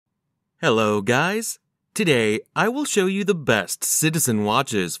Hello guys! Today I will show you the best Citizen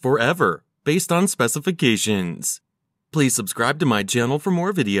watches forever based on specifications. Please subscribe to my channel for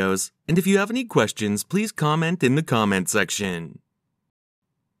more videos, and if you have any questions, please comment in the comment section.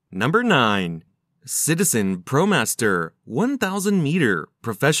 Number 9. Citizen Promaster 1000 meter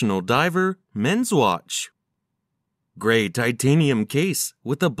Professional Diver Men's Watch. Gray titanium case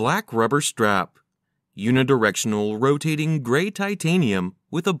with a black rubber strap. Unidirectional rotating gray titanium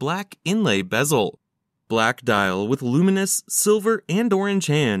with a black inlay bezel. Black dial with luminous silver and orange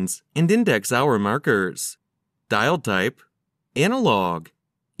hands and index hour markers. Dial type, analog.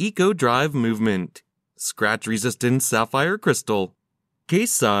 Eco drive movement. Scratch resistant sapphire crystal.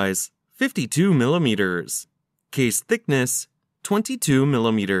 Case size, 52 millimeters. Case thickness, 22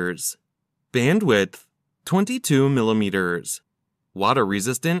 millimeters. Bandwidth, 22 millimeters. Water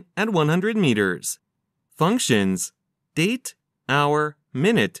resistant at 100 meters. Functions, date, hour,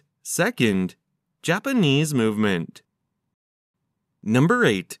 minute, second. Japanese movement. Number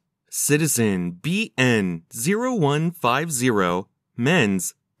 8. Citizen BN0150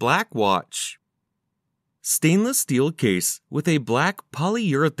 Men's Black Watch. Stainless steel case with a black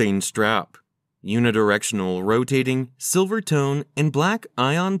polyurethane strap. Unidirectional rotating silver tone and black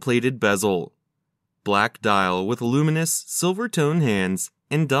ion-plated bezel. Black dial with luminous silver tone hands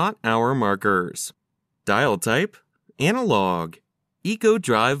and dot hour markers. Dial type, analog. Eco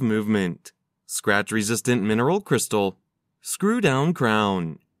drive movement. Scratch resistant mineral crystal. Screw down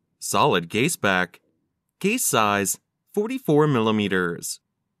crown. Solid case back. Case size, 44 millimeters.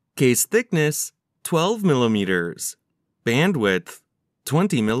 Case thickness, 12 millimeters. Bandwidth,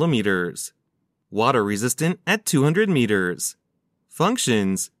 20 millimeters. Water resistant at 200 meters.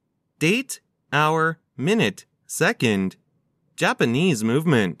 Functions, date, hour, minute, second. Japanese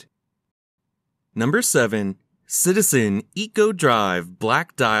movement. Number 7. Citizen Eco Drive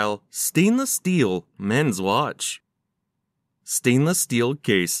Black Dial Stainless Steel Men's Watch. Stainless steel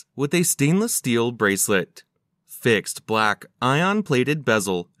case with a stainless steel bracelet. Fixed black ion-plated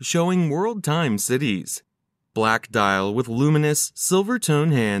bezel showing world time cities. Black dial with luminous silver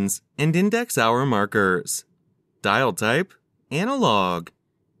tone hands and index hour markers. Dial type, analog.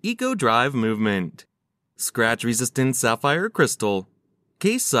 Eco drive movement. Scratch resistant sapphire crystal.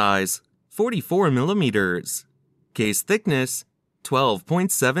 Case size, 44 millimeters. Case thickness,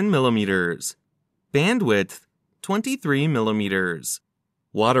 12.7 millimeters. Bandwidth, 23 millimeters.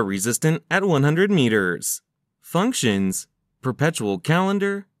 Water resistant at 100 meters. Functions, perpetual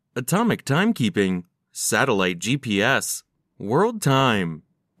calendar, atomic timekeeping, satellite GPS, world time,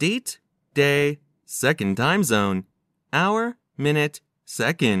 date, day, second time zone, hour, minute,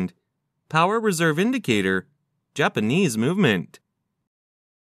 second, power reserve indicator, Japanese movement.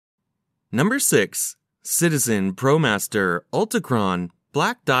 Number 6. Citizen Promaster Altichron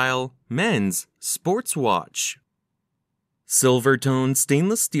Black Dial Men's Sports Watch. Silver tone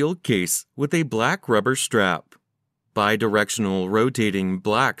stainless steel case with a black rubber strap. Bidirectional rotating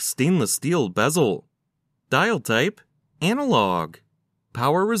black stainless steel bezel. Dial type, analog.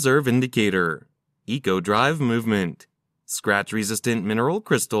 Power reserve indicator. Eco drive movement. Scratch resistant mineral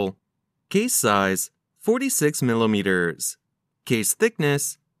crystal. Case size, 46 millimeters. Case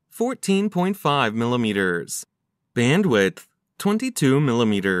thickness, 14.5 millimeters. Bandwidth, 22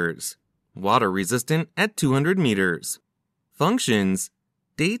 millimeters. Water resistant at 200 meters. Functions,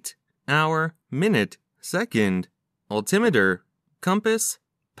 date, hour, minute, second. Altimeter, compass,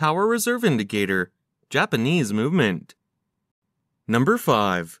 power reserve indicator, Japanese movement. Number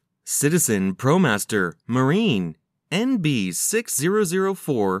 5. Citizen Promaster Marine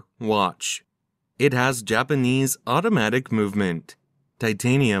NB6004 watch. It has Japanese automatic movement.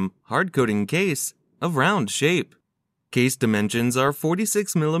 Titanium hard coating case of round shape. Case dimensions are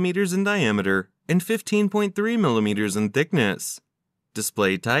 46 millimeters in diameter and 15.3 millimeters in thickness.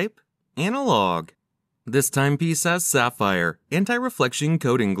 Display type, analog. This timepiece has sapphire anti-reflection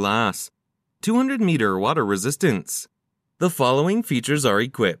coating glass. 200 meter water resistance. The following features are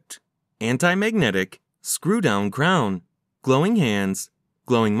equipped: anti-magnetic, screw down crown, glowing hands,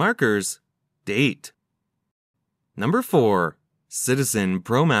 glowing markers, date. Number 4. Citizen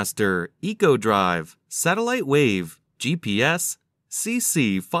Promaster Eco Drive Satellite Wave GPS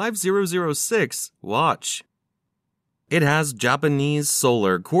CC5006 watch. It has Japanese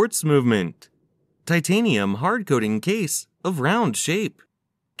solar quartz movement. Titanium hard coating case of round shape.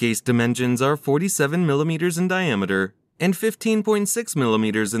 Case dimensions are 47 millimeters in diameter and 15.6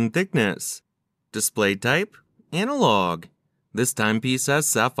 millimeters in thickness. Display type, analog. This timepiece has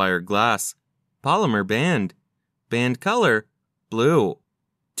sapphire glass. Polymer band. Band color, blue.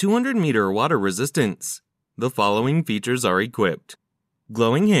 200 meter water resistance. The following features are equipped: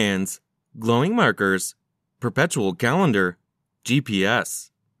 glowing hands, glowing markers, perpetual calendar,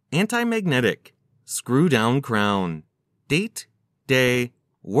 GPS, anti-magnetic, screw-down crown, date, day,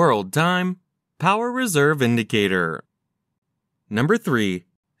 world time, power reserve indicator. Number 3.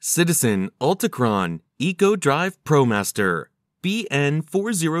 Citizen Altichron Eco Drive Promaster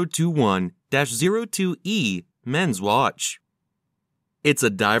BN4021-02E Men's Watch. It's a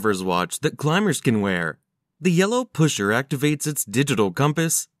diver's watch that climbers can wear. The yellow pusher activates its digital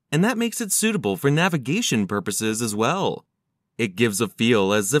compass, and that makes it suitable for navigation purposes as well. It gives a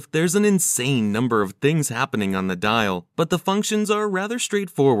feel as if there's an insane number of things happening on the dial, but the functions are rather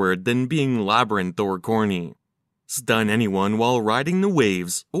straightforward than being labyrinth or corny. Stun anyone while riding the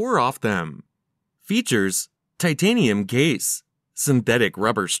waves or off them. Features: titanium case, synthetic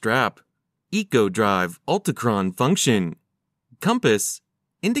rubber strap, Eco Drive Altichron function, compass,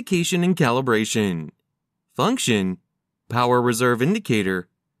 indication and calibration, function, power reserve indicator,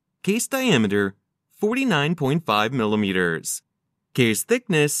 case diameter 49.5 millimeters, case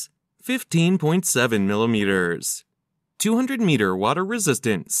thickness 15.7 millimeters, 200-meter water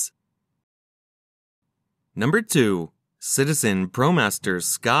resistance. Number 2. Citizen Promaster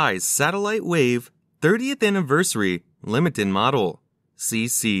Sky Satellite Wave 30th Anniversary Limited Model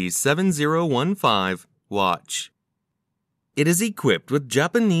CC7015 Watch. It is equipped with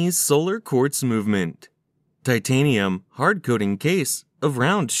Japanese solar quartz movement, titanium hard coating case of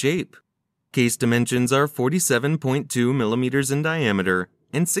round shape. Case dimensions are 47.2 millimeters in diameter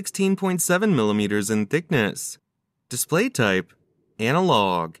and 16.7 millimeters in thickness. Display type: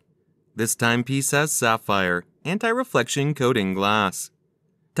 analog. This timepiece has sapphire anti-reflection coating glass.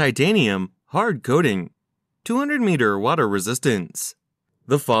 Titanium hard coating. 200-meter water resistance.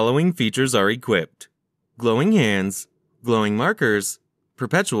 The following features are equipped: glowing hands, glowing markers,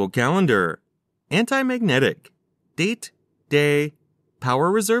 perpetual calendar, anti-magnetic, date, day,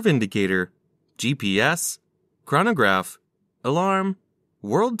 power reserve indicator, GPS, chronograph, alarm,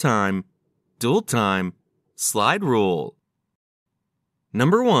 world time, dual time, slide rule.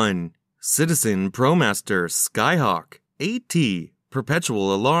 Number 1. Citizen Promaster Skyhawk AT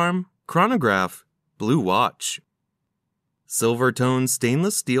Perpetual Alarm Chronograph Blue Watch. Silver tone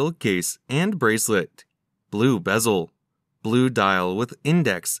stainless steel case and bracelet. Blue bezel. Blue dial with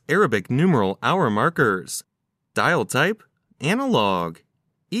index Arabic numeral hour markers. Dial type: analog.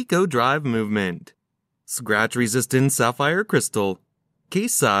 Eco Drive movement. Scratch resistant sapphire crystal.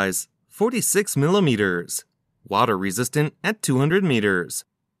 Case size 46 millimeters. Water resistant at 200 meters.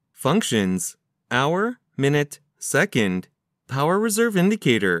 Functions: hour, minute, second, power reserve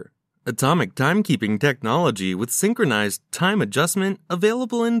indicator, atomic timekeeping technology with synchronized time adjustment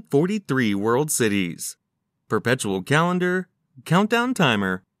available in 43 world cities, perpetual calendar, countdown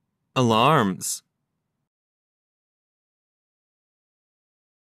timer, alarms,